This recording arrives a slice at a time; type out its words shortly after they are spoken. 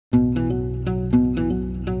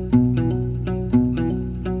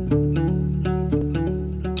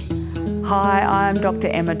Hi, I'm Dr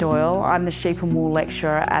Emma Doyle. I'm the Sheep and Wool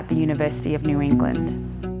Lecturer at the University of New England.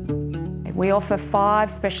 We offer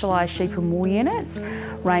 5 specialised sheep and wool units,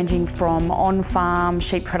 ranging from on-farm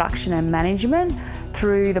sheep production and management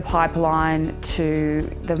through the pipeline to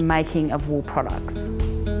the making of wool products.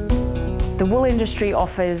 The wool industry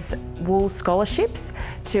offers wool scholarships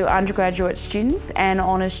to undergraduate students and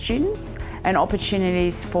honours students and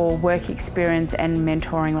opportunities for work experience and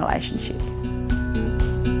mentoring relationships.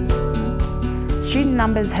 Student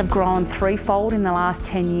numbers have grown threefold in the last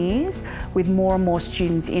 10 years, with more and more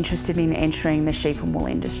students interested in entering the sheep and wool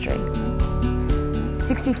industry.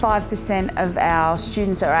 65% of our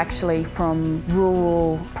students are actually from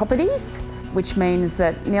rural properties, which means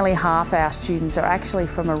that nearly half our students are actually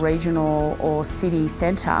from a regional or city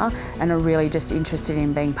centre and are really just interested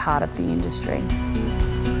in being part of the industry.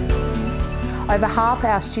 Over half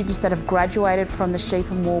our students that have graduated from the sheep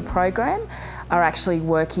and wool program are actually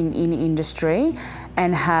working in industry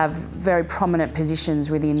and have very prominent positions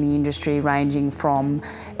within the industry, ranging from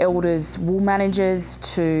elders wool managers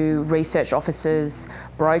to research officers,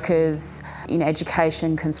 brokers in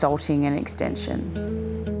education, consulting and extension.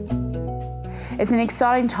 It's an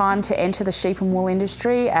exciting time to enter the sheep and wool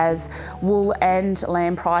industry as wool and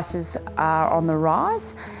lamb prices are on the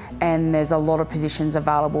rise, and there's a lot of positions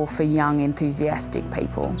available for young, enthusiastic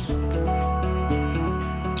people.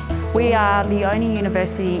 We are the only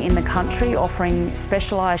university in the country offering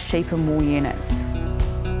specialised sheep and wool units.